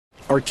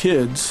Our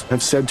kids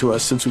have said to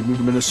us since we moved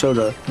to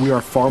Minnesota, we are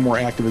far more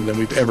active than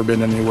we've ever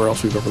been anywhere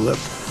else we've ever lived.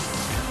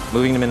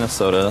 Moving to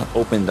Minnesota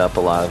opened up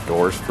a lot of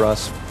doors for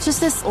us.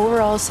 Just this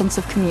overall sense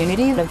of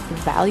community, the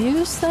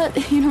values that,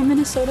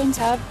 Minnesotans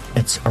have.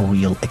 It's a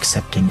real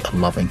accepting,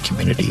 loving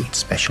community,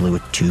 especially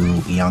with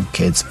 2 young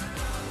kids.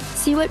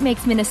 See what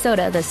makes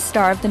Minnesota the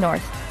star of the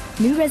North.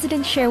 New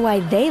residents share why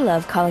they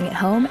love calling it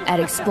home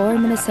at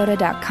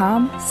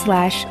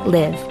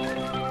exploreminnesota.com/live.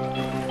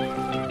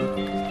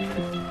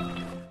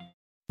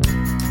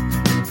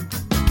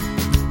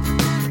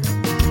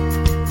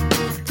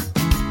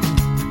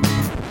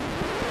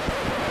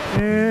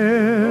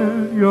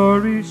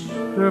 Your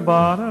Easter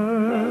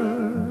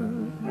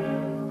bonnet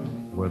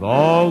with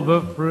all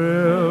the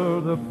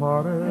frill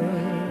departed,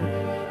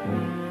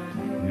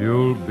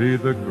 you'll be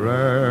the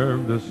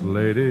grandest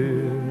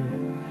lady.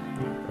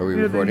 Are we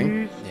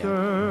recording?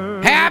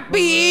 Yeah.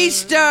 Happy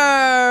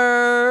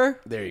Easter!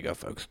 There you go,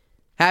 folks.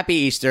 Happy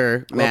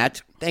Easter,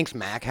 Matt. Well, thanks,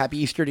 Mac. Happy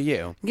Easter to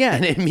you. Yeah.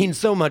 And it means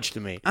so much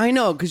to me. I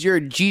know, because you're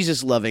a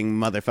Jesus-loving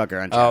motherfucker,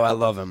 aren't you? Oh, I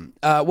love him.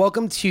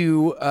 Welcome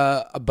to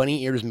a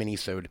Bunny Ears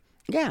mini-sode.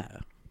 Yeah.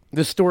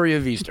 The story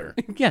of Easter.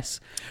 Yes.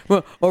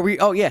 Well,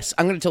 yes.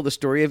 I'm going to tell the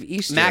story of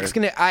Easter. Mac's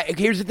going to...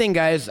 Here's the thing,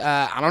 guys.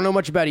 I don't know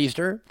much about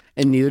Easter.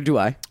 And neither do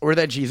I. Or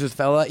that Jesus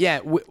fella. Yeah,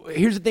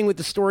 here's the thing with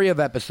the story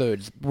of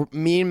episodes.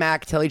 Me and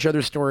Mac tell each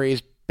other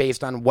stories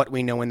based on what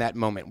we know in that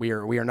moment. We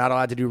are not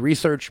allowed to do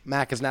research.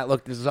 Mac has not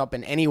looked this up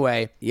in any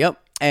way. Yep.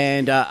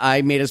 And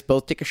I made us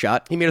both take a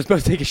shot. He made us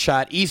both take a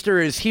shot. Easter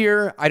is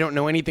here. I don't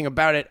know anything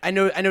about it. I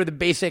know the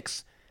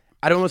basics.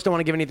 I almost don't want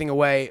to give anything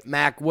away.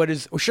 Mac,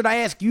 should I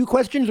ask you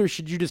questions or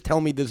should you just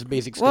tell me this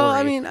basic story? Well,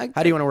 I mean...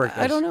 how do you want to work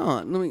this? I don't know.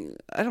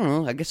 I don't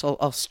know. I guess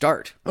I'll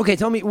start. Okay,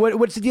 tell me,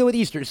 what's the deal with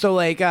Easter? So,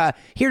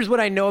 here's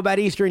what I know about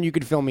Easter and you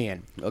could fill me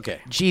in.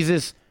 Okay.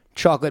 Jesus,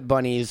 chocolate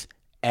bunnies,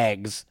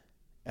 eggs.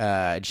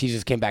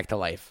 Jesus came back to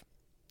life.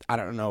 I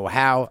don't know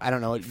how. I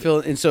don't know.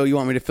 And so you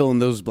want me to fill in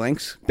those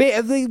blanks?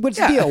 What's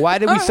the deal? Why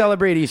do we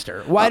celebrate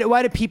Easter? Why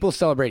do people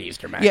celebrate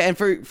Easter, Matt? Yeah, and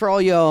for all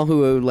y'all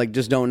who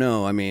just don't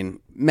know, I mean,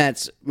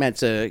 Matt's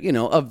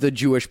of the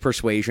Jewish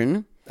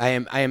persuasion. I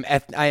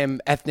am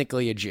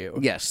ethnically a Jew.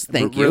 Yes,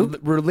 thank you.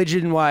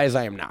 Religion-wise,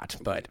 I am not,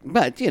 but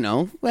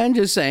I'm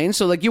just saying.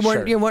 So you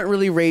weren't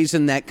really raised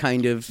in that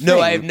kind of thing. No,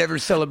 I have never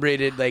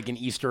celebrated an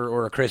Easter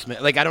or a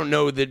Christmas. I don't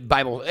know the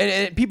Bible,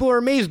 and people are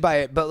amazed by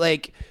it,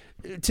 but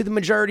to the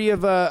majority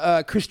of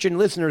Christian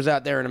listeners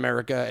out there in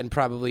America and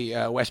probably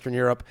Western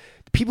Europe,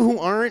 people who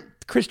aren't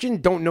Christian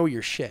don't know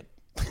your shit.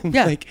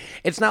 Yeah.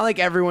 It's not like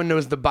everyone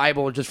knows the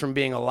Bible just from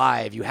being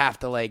alive. You have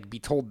to be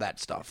told that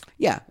stuff.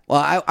 Yeah.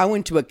 Well, I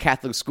went to a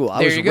Catholic school.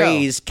 I was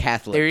raised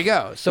Catholic. There you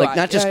go. So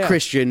not just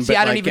Christian, See,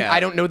 but I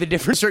don't know the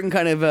difference. A certain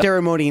kind of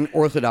ceremony and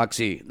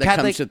orthodoxy that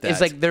Catholic, comes with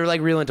that. It's they're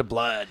real into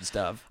blood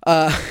stuff.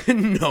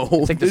 No.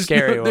 It's the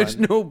scary one. There's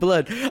no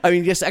blood. I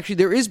mean, yes, actually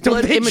there is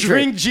blood Don't they imagery.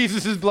 drink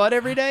Jesus' blood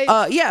every day?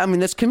 Yeah, I mean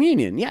that's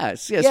communion.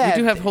 Yes. Yeah, we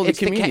do have Holy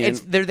Communion.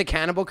 They're the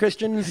cannibal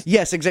Christians?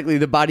 Yes, exactly.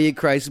 The body of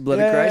Christ, blood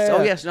of Christ. Yeah.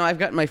 Oh yes, no, I've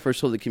gotten my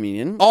first Holy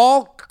Communion.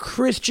 All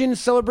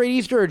Christians celebrate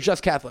Easter or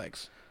just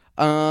Catholics?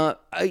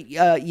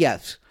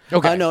 Yes.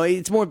 Okay. No,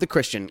 it's more of the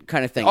Christian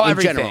kind of thing. Oh, in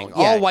everything. general. Yeah.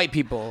 All white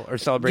people are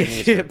celebrating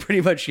Easter. Yeah, pretty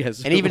much,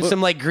 yes. And even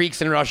some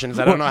Greeks and Russians.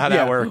 I don't know how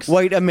that works.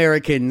 White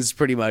Americans,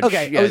 pretty much.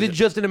 Okay. Yeah. Oh, is it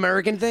just an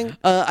American thing?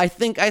 I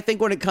think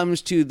when it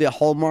comes to the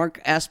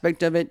Hallmark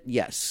aspect of it,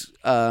 yes.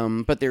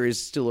 But there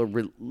is still a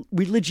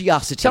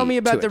religiosity. Tell me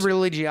about to the it.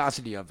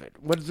 religiosity of it.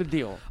 What is the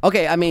deal?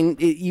 Okay, I mean,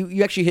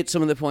 you actually hit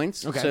some of the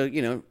points. Okay. So,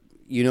 you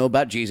know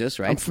about Jesus,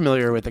 right? I'm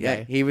familiar with the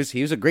guy. He was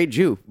a great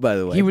Jew, by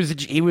the way. He was a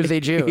Jew. He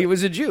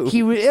was a Jew.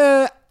 He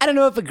was. I don't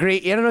know if you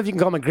can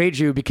call him a great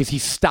Jew because he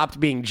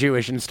stopped being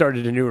Jewish and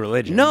started a new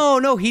religion.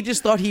 No, he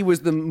just thought he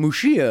was the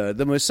Mashiach,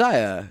 the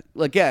Messiah.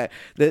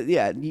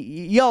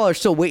 Y'all are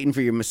still waiting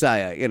for your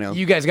Messiah,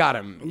 You guys got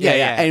him.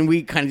 Yeah. And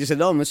we kind of just said,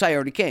 Messiah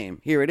already came.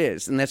 Here it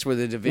is. And that's where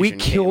the division We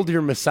killed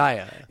your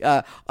Messiah.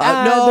 No,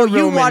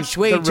 you Romans, watched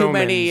way the too Romans,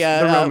 many.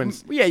 the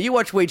Romans. Yeah, you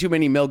watched way too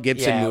many Mel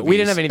Gibson movies. We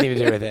didn't have anything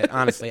to do with it,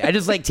 honestly. I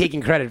just like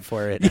taking credit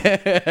for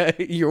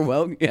it. You're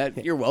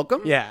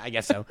welcome. Yeah, I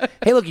guess so.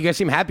 Hey, look, you guys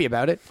seem happy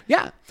about it.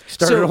 Yeah.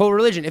 Started a whole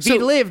religion. If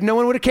he'd lived, no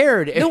one would have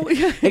cared. No,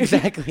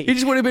 exactly. He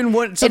just would have been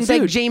some it's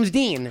dude. like James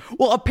Dean.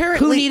 Well,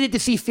 apparently, who needed to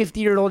see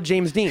 50-year-old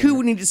James Dean?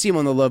 Who needed to see him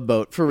on the Love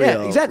Boat for real?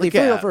 Yeah, exactly.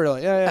 For real.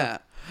 Yeah.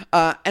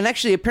 And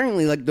actually,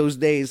 apparently, those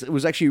days, it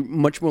was actually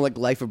much more like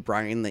Life of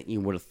Brian than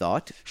you would have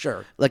thought.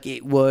 Sure.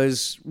 It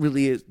was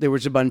really, there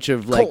was a bunch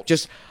of Cults.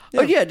 just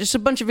a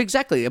bunch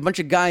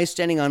of guys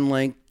standing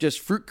on just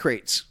fruit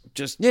crates,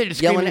 just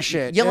yelling at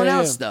shit, yelling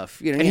out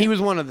stuff. And he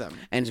was one of them.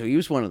 And so he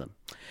was one of them.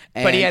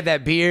 But he had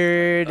that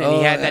beard, and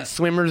he had that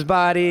swimmer's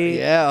body.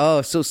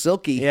 Yeah, so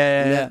silky.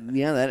 Yeah. That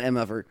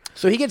MFer.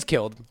 So he gets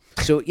killed.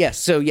 So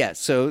yes,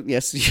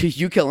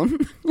 you kill him.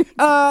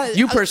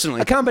 You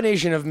personally. A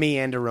combination of me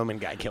and a Roman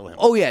guy kill him.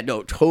 Oh yeah,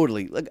 no,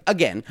 totally.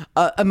 Again,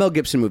 a Mel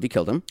Gibson movie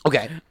killed him.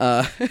 Okay.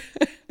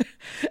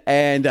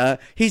 And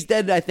he's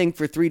dead, I think,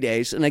 for 3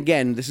 days. And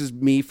again, this is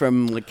me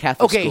from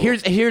Catholic school.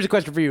 Here's a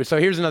question for you. So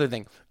here's another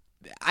thing.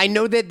 I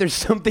know that there's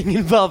something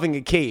involving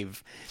a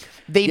cave.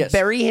 They Yes.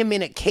 bury him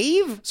in a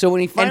cave. So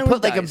when he finally and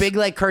put like a dies- big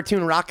like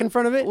cartoon rock in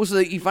front of it. Well, so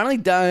he finally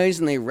dies,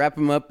 and they wrap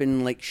him up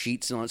in like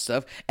sheets and all that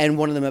stuff. And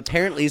one of them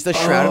apparently is the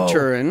Shroud of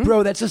Turin.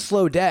 Bro, that's a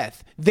slow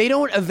death. They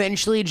don't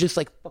eventually just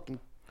like fucking.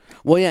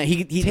 Well, yeah,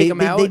 him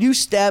out? they do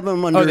stab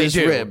him under They his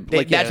do. rib.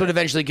 That's yeah. what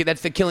eventually.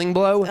 That's the killing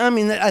blow. I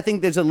mean, I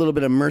think there's a little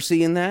bit of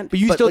mercy in that. But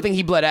you still like, think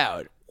he bled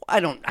out? I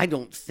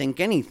don't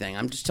think anything.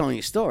 I'm just telling you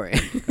a story.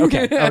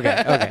 Okay.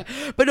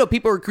 But no,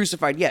 people were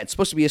crucified. Yeah, it's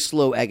supposed to be a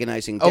slow,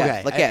 agonizing death.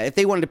 Okay. Like, yeah, if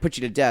they wanted to put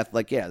you to death,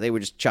 like, yeah, they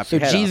would just chop So your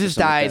head off or Jesus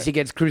something like dies. that. He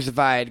gets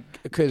crucified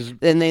because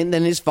And then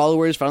his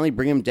followers finally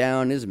bring him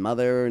down. His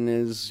mother and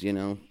his,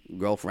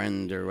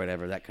 girlfriend or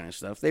whatever, that kind of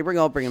stuff. They bring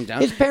him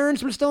down. his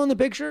parents were still in the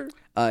picture.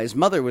 His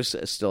mother was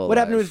still alive. What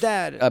happened to his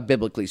dad?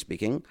 Biblically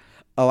speaking.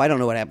 Oh, I don't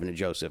know what happened to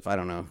Joseph. I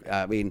don't know.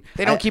 I mean,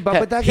 They don't keep up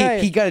with that guy?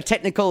 He got a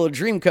Technicolor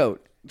Dreamcoat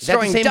Is that the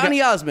starring same Donny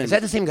guy- Osmond. Is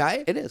that the same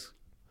guy? It is.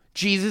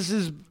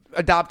 Jesus'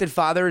 adopted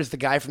father is the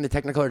guy from the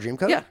Technicolor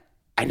Dreamcoat? Yeah.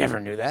 I never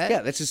knew that.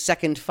 Yeah, that's his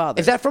second father.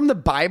 Is that from the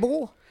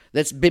Bible?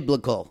 That's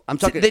biblical. I'm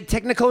talking. The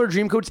Technicolor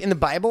Dreamcoat's in the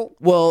Bible?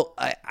 Well,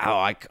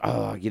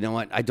 you know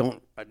what? I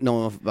don't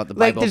know about the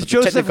Like, Bible. does but the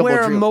Joseph technical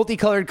wear a dream-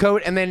 multicolored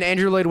coat and then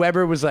Andrew Lloyd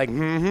Webber was like,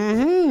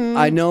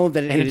 I know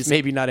that and it it's is.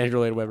 maybe not Andrew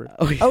Lloyd Webber.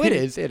 Oh, it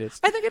is. It is.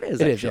 I think it is.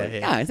 It is, actually.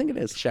 yeah. I think it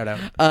is. Shout out.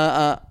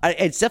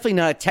 It's definitely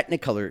not a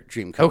Technicolor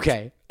Dreamcoat.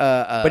 Okay.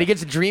 But he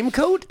gets a dream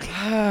coat?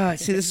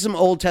 See, this is some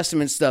Old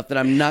Testament stuff that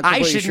I'm not. I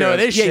completely should sure know of.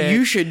 this Yeah, shit.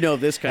 you should know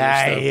this kind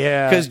of stuff.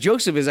 Yeah. Because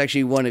Joseph is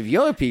actually one of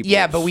your people.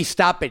 Yeah, but we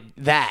stop at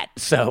that.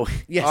 So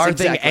Yes, our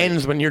exactly. thing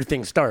ends when your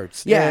thing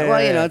starts. Yeah,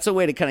 well, it's a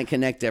way to kind of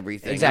connect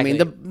everything. Exactly.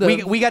 I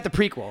mean, we got the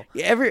prequel.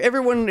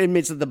 everyone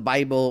admits that the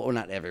Bible, or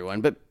not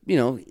everyone, but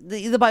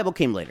the Bible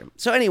came later.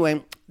 So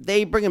anyway,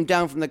 they bring him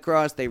down from the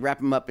cross. They wrap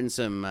him up in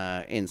some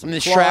the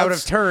cloths, Shroud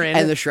of Turin.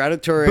 and the Shroud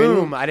of Turin.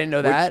 Boom, I didn't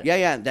know that.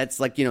 Yeah,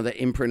 that's like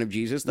the imprint of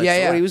Jesus. That's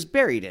Yeah. what he was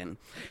buried in.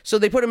 So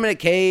they put him in a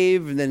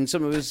cave, and then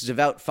some of his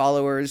devout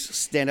followers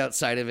stand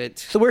outside of it.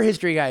 So we're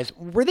history guys.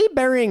 Were they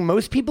burying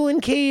most people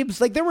in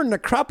caves? Like there were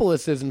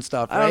necropolises and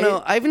stuff, I don't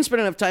know. I haven't spent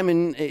enough time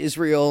in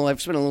Israel.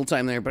 I've spent a little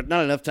time there, but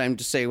not enough time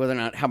to say whether or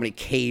not how many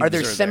caves Are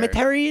there there.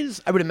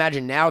 cemeteries? I would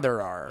imagine now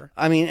there are.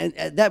 I mean,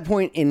 at that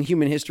point in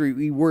human history,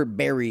 we were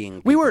burying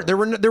people. We were there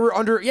were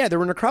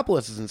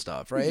necropolises and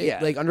stuff, right? Yeah.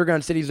 Like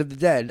underground cities of the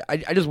dead.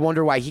 I just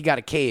wonder why he got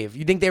a cave.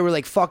 You think they were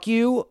like fuck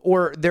you,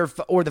 or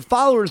the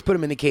followers put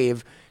him in the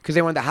cave because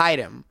they wanted to hide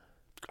him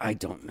I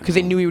don't know. because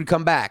they knew he would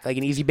come back like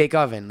an easy bake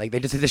oven. Like they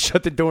just had to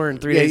shut the door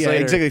and 3 days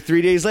later. exactly.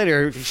 3 days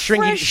later,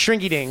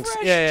 Shrinky dinks.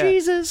 Yeah.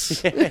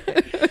 Jesus.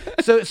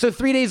 So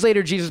 3 days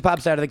later, Jesus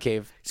pops out of the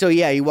cave. So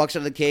yeah, he walks out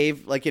of the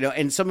cave,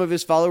 and some of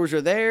his followers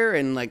are there,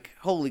 and like,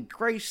 holy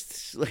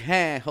Christ,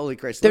 holy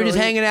Christ. They're just Literally,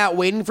 hanging out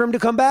waiting for him to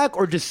come back,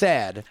 or just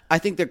sad. I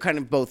think they're kind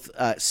of both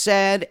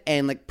sad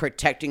and like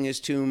protecting his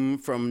tomb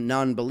from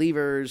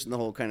non-believers and the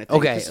whole kind of thing.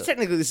 Okay. 'Cause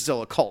technically, this is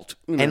all a cult.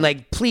 you know? And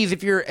like, please,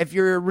 if you're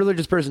a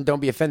religious person, don't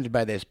be offended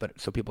by this. But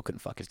so people couldn't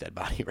fuck his dead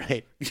body,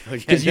 right? Because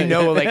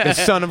like the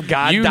Son of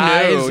God You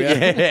dies. know,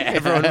 yeah.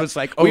 Everyone was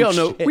like, oh, we all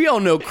know, shit. we all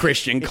know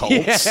Christian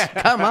cults.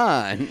 Come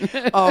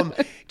on.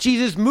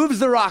 Jesus moves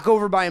the rock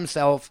over by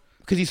himself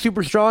because he's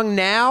super strong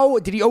now.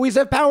 Did he always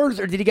have powers,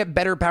 or did he get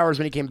better powers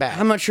when he came back?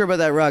 I'm not sure about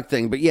that rock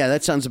thing, but yeah,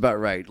 that sounds about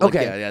right. Like,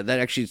 Okay. yeah,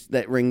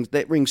 that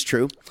rings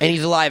true. And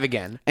he's alive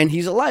again. And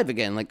he's alive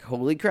again. Like,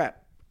 holy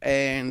crap.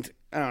 And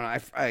I don't know.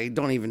 I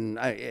don't even.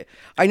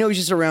 I know he's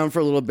just around for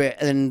a little bit,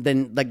 and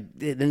then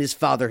his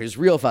father, his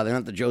real father,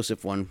 not the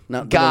Joseph one,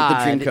 not God.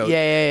 the dream coat.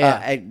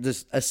 Yeah.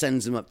 Just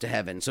ascends him up to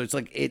heaven. So it's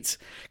like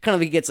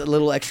he gets a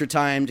little extra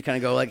time to kind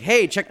of go like,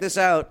 hey, check this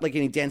out. Like,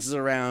 and he dances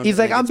around. He's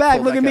and like, then I'm gets back.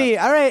 pulled Look at me.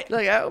 up. All right.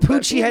 Like, oh,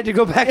 Poochie had to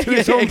go back to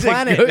his home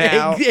planet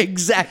now.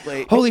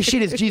 Exactly. Holy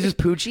shit! Is Jesus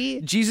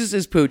Poochie? Jesus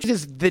is Pooch.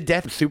 Jesus, the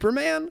death of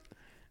Superman?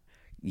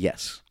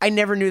 Yes. I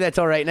never knew that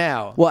till right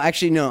now. Well,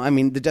 actually, no. I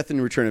mean, the death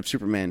and return of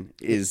Superman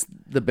is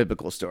the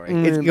biblical story.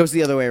 It goes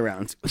the other way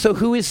around. So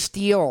who is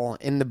Steel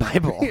in the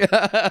Bible? Who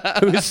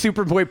is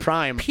Superboy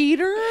Prime?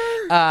 Peter?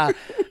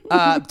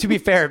 To be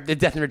fair, the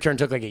death and return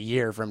took like a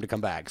year for him to come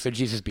back, so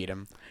Jesus beat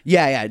him.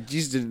 Yeah.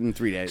 Jesus did it in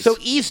 3 days. So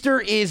Easter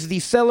is the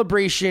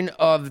celebration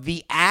of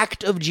the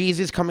act of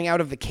Jesus coming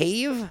out of the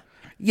cave,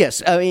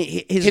 yes, I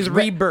mean his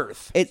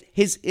rebirth.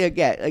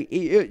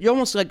 You're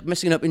almost like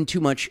messing up in too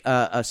much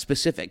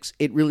specifics.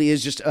 It really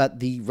is just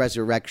the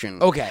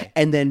resurrection. Okay.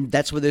 And then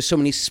that's where there's so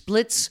many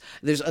splits.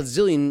 There's a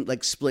zillion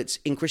like splits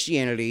in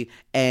Christianity,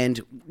 and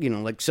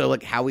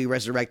how he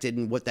resurrected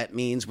and what that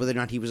means, whether or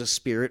not he was a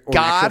spirit or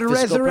God an actual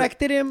physical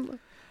resurrected him?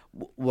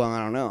 Well, I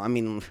don't know. I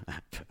mean,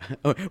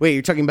 wait,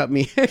 you're talking about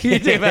me? You're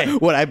talking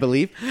about what I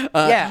believe?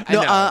 Yeah, I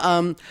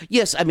know.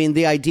 Yes. I mean,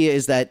 the idea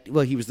is that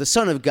he was the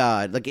Son of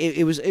God. Like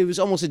it was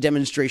almost a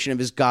demonstration of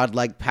his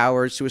godlike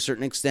powers to a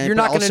certain extent. You're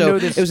not but gonna also know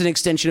this- It was an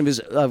extension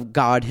of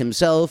God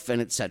himself,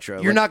 and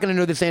etc. You're not going to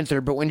know this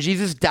answer, but when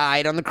Jesus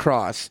died on the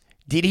cross,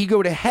 did he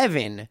go to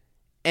heaven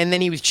And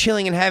then he was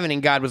chilling in heaven,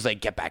 and God was like,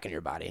 "Get back in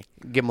your body,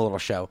 give him a little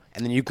show,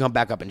 and then you come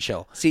back up and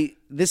chill." See,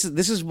 this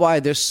is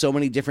why there's so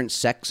many different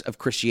sects of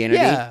Christianity.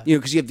 Yeah.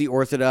 Because you have the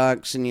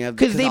Orthodox and you have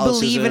Because they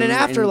believe in an Catholicism and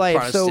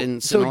afterlife. So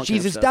Protestants and all that kind of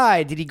Jesus stuff.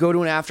 died. Did he go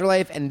to an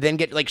afterlife and then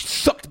get like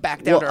sucked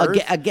back down to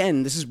earth?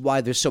 Again, this is why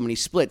there's so many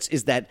splits.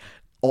 Is that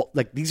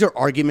like these are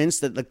arguments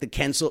that like the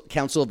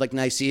council of like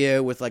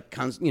Nicaea with like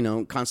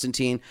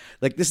Constantine,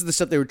 like this is the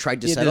stuff they were trying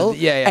to settle,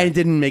 yeah. and it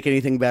didn't make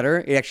anything better.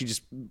 It actually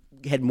just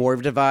had more of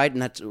a divide,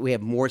 and we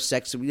have more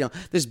sects.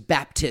 There's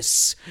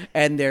Baptists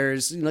and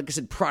there's like I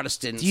said,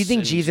 Protestants. Do you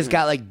think Jesus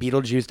got like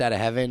Beetlejuiced out of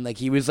heaven? Like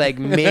he was like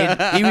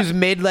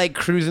mid like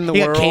cruising the He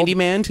got world.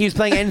 Candyman? He was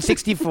playing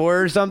N64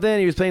 or something.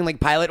 He was playing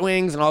like Pilot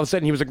Wings, and all of a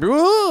sudden he was like,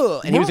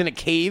 "Ooh!" And he was in a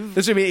cave.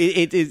 This would be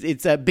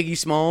it's Biggie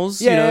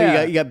Smalls.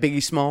 Yeah. You got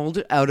Biggie Smalls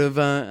out of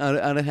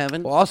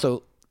heaven. Well,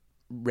 also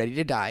Ready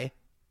to Die,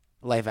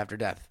 Life After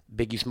Death.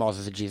 Biggie Smalls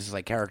is a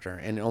Jesus-like character,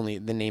 and only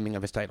the naming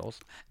of his titles.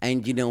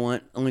 And you know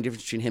what? Only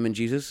difference between him and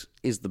Jesus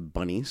is the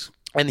bunnies.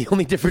 And the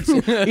only difference,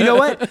 you know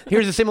what?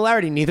 Here's a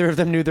similarity. Neither of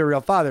them knew their real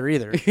father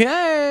either. Yeah,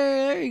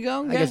 there you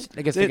go. I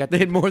guess they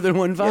had more than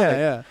one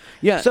father.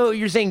 Yeah. So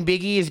you're saying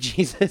Biggie is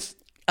Jesus?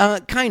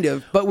 Kind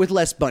of, but with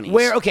less bunnies.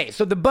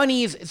 So the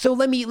bunnies. So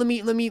let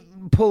me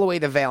pull away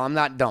the veil. I'm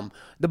not dumb.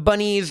 The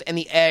bunnies and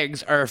the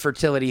eggs are a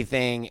fertility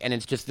thing, and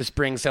it's just the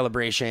spring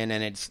celebration,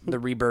 and it's the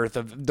rebirth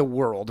of the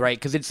world, right?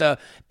 Because it's a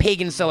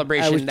pagan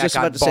celebration. I was that just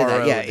got about to say that.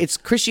 borrowed. Yeah, it's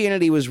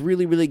Christianity was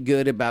really, really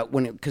good about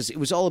because it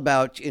was all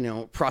about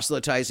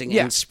proselytizing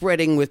and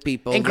spreading with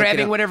people and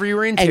grabbing whatever you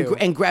were into,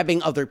 and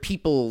grabbing other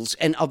peoples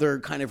and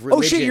other kind of oh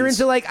religions. shit, you're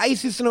into like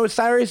Isis and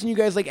Osiris, and you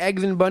guys like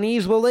eggs and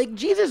bunnies. Well, like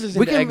Jesus is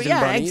into eggs and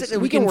bunnies. Exactly.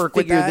 We can work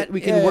with that.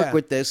 We can work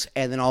with this,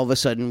 and then all of a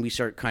sudden we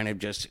start kind of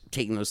just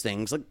taking those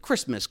things like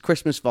Christmas.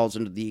 Christmas falls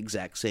into the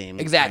exact same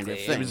Exactly. kind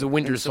of thing. It was the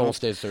winter And so-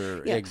 solstice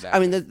or Yeah. exactly.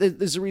 I mean,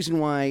 there's a reason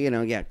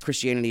why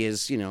Christianity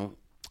is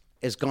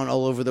has gone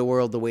all over the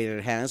world the way that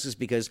it has is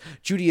because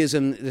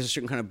Judaism, there's a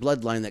certain kind of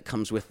bloodline that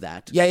comes with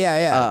that.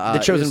 Yeah. The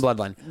chosen there's-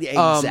 bloodline.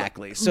 Yeah,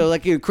 exactly. So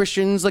like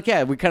Christians, like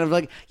we kind of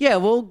like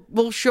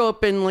we'll show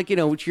up in like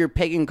with your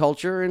pagan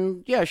culture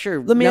and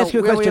sure. Let me ask you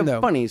a we question, have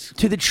though. Bunnies.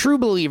 To the true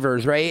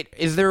believers, right?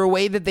 Is there a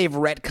way that they've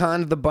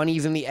retconned the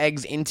bunnies and the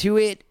eggs into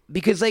it?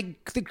 Because,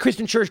 like, the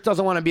Christian church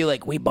doesn't want to be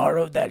like, we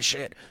borrowed that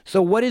shit.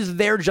 So what is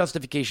their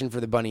justification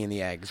for the bunny and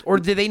the eggs? Or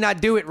do they not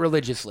do it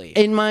religiously?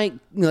 In my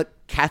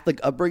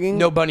Catholic upbringing,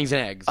 No bunnies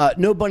and eggs.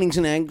 no bunnies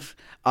and eggs.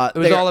 It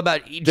was all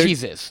about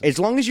Jesus. As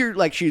long as you're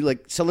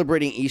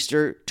celebrating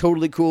Easter,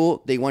 totally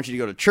cool. They want you to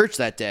go to church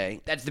that day.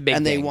 That's the big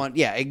and thing. they want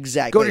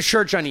exactly Go to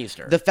church on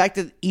Easter. The fact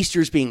that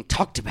Easter is being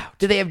talked about.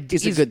 Do they have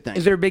is a good thing.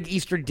 Is there a big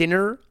Easter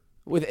dinner?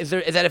 Is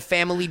that a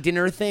family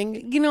dinner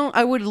thing?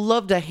 I would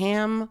love to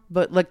ham,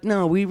 but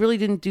no, we really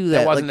didn't do that.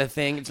 That wasn't a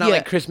thing. It's not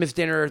like Christmas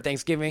dinner or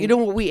Thanksgiving. You know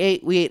what we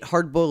ate? We ate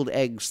hard-boiled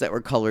eggs that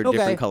were colored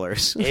different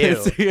colors. Ew.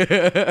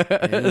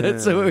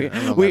 That's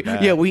what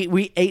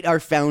we ate our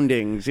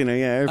foundings.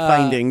 Our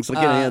findings.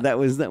 That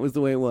was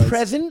the way it was.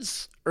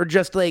 Presents or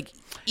just like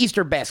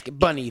Easter basket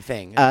bunny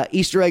thing?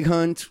 Easter egg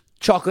hunt.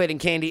 Chocolate and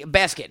candy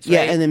baskets,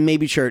 Yeah, right? and then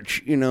maybe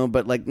church,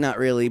 but not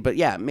really. But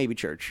yeah, maybe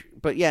church.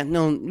 But yeah,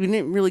 no, we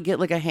didn't really get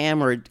like a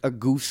ham or a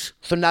goose.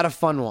 So not a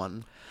fun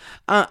one.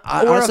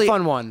 Honestly, a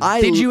fun one.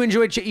 Did you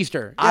enjoy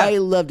Easter? Yeah. I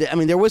loved it. I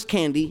mean, there was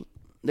candy,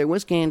 but it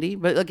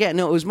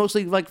was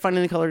mostly like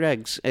finding the colored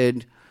eggs,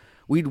 and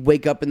we'd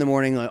wake up in the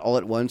morning all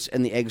at once,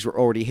 and the eggs were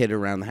already hid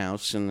around the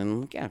house, and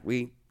then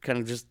we kind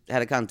of just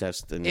had a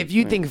contest. And, If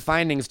you think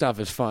finding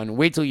stuff is fun,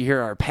 wait till you hear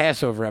our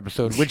Passover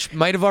episode, which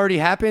might have already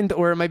happened,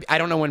 or it might be, I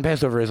don't know when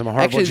Passover is. I'm a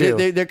horrible Jew.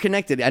 Actually, they're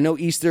connected. I know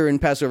Easter and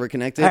Passover are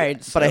connected, All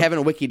right, but I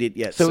haven't wikied it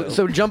yet.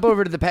 So jump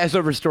over to the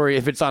Passover story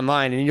if it's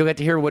online, and you'll get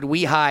to hear what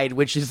we hide,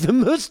 which is the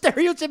most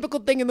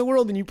stereotypical thing in the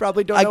world, and you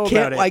probably don't know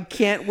about it. I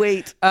can't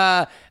wait.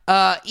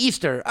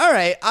 Easter. All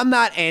right, I'm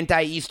not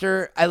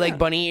anti-Easter. I like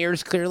bunny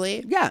ears,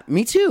 clearly. Yeah,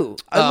 me too.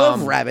 I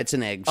love rabbits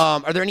and eggs.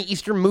 Are there any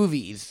Easter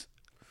movies?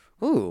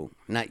 Ooh,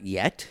 not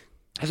yet.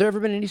 Has there ever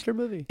been an Easter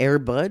movie? Air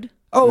Bud?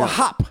 Oh, No.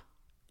 Hop.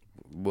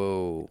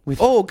 Whoa.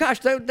 Oh, gosh,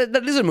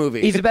 that is a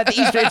movie. It's about the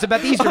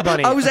Easter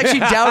bunny. I was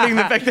actually doubting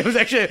the fact that it was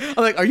actually...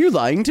 I'm like, are you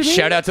lying to me?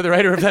 Shout out to the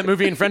writer of that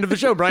movie and friend of the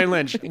show, Brian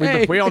Lynch.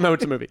 We all know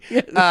it's a movie.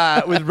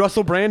 With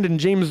Russell Brand and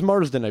James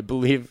Marsden, I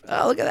believe.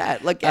 Oh, look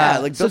at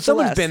that. So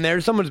someone's been there.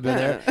 Someone's been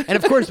there. And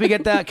of course, we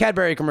get the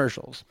Cadbury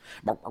commercials.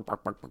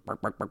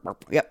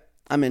 Yep,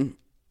 I'm in.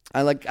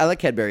 I like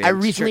Cadbury. I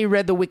recently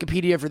read the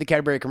Wikipedia for the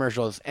Cadbury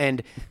commercials,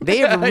 and they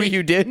have...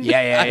 You did?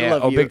 Yeah. I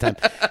love you. Big time.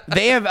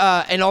 They have,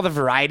 and all the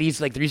varieties,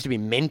 like there used to be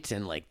mint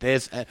and like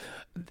this.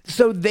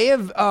 So they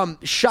have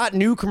shot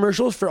new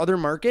commercials for other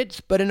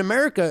markets, but in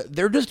America,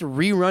 they're just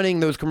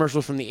rerunning those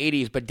commercials from the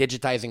 80s, but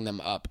digitizing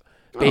them up,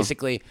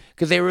 basically.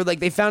 Because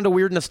they found a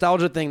weird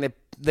nostalgia thing that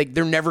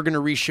they're never going to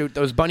reshoot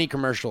those bunny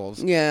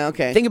commercials. Yeah,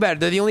 okay. Think about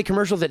it. They're the only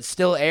commercials that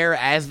still air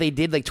as they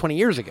did like 20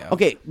 years ago.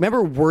 Okay,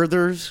 remember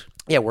Werther's?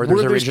 Yeah,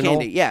 Werther's original.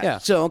 Candy. Yeah.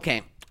 So,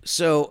 okay.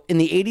 So, in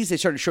the 80s, they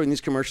started showing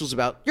these commercials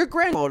about your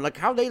grandma, like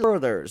how they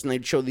Werther's. And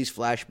they'd show these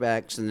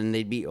flashbacks, and then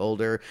they'd be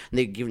older, and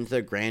they'd give them to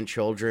their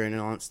grandchildren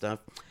and all that stuff.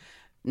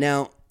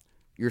 Now,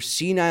 your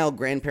senile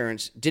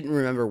grandparents didn't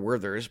remember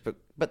Werther's, but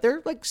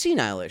they're like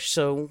senile-ish,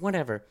 so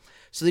whatever.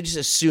 So they just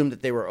assumed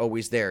that they were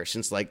always there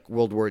since like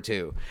World War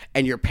II.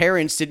 And your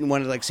parents didn't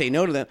want to like say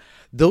no to them.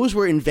 Those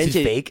were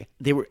invented. fake?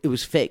 It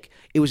was fake.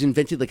 It was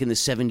invented like in the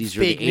 70s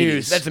or Fake the 80s.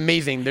 news. That's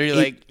amazing. They're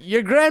like,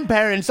 your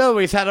grandparents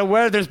always had a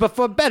Werther's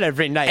before bed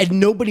every night. And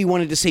nobody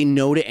wanted to say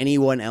no to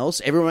anyone else.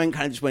 Everyone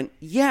kind of just went,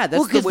 yeah,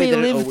 that's the because way they that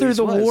it lived through always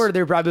the was. war,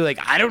 they're probably like,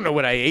 I don't know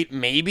what I ate.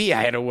 Maybe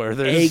I had a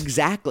Werther's.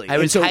 Exactly. I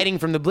And was so- hiding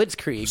from the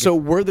Blitzkrieg. So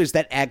Werther's,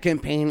 that ad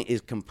campaign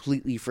is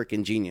completely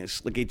freaking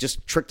genius. Like it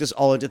just tricked us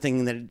all into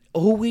thinking that it had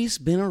always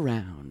been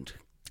around.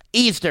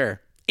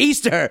 Easter.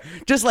 Easter,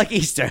 just like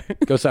Easter.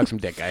 Go suck some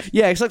dick, guys.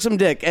 Yeah, suck some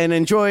dick and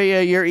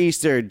enjoy your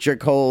Easter,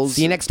 jerkholes.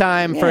 See you next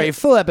time for a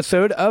full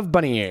episode of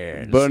Bunny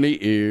Ears. Bunny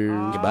ears.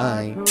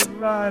 Goodbye. To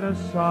write a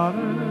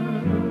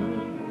sonnet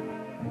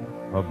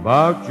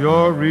about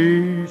your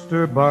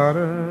Easter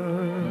bonnet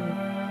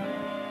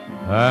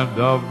and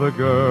of the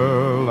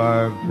girl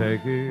I'm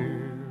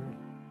taking.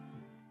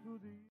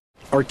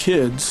 Our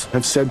kids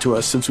have said to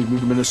us since we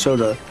moved to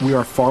Minnesota, we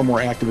are far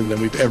more active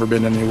than we've ever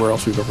been anywhere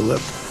else we've ever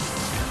lived.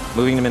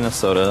 Moving to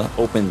Minnesota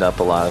opened up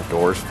a lot of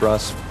doors for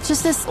us.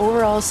 Just this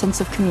overall sense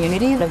of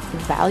community, the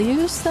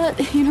values that,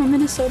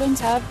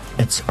 Minnesotans have.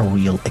 It's a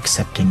real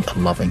accepting,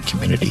 loving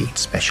community,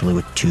 especially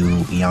with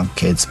 2 young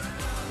kids.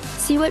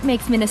 See what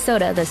makes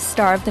Minnesota the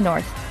star of the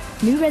North.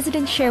 New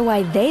residents share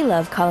why they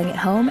love calling it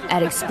home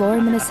at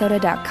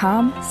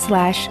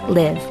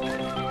exploreminnesota.com/live.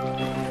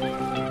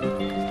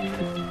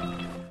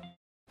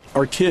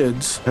 Our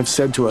kids have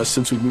said to us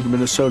since we moved to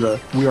Minnesota,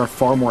 we are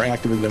far more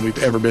active than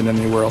we've ever been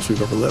anywhere else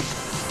we've ever lived.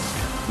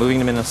 Moving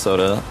to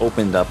Minnesota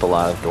opened up a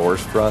lot of doors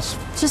for us.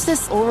 Just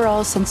this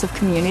overall sense of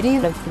community,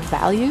 the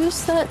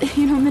values that,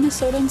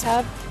 Minnesotans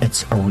have.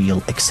 It's a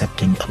real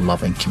accepting,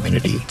 loving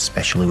community,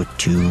 especially with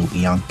 2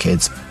 young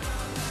kids.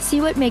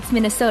 See what makes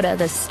Minnesota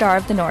the star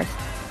of the North.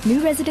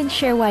 New residents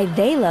share why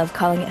they love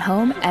calling it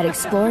home at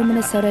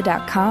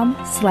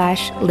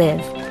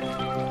exploreminnesota.com/live.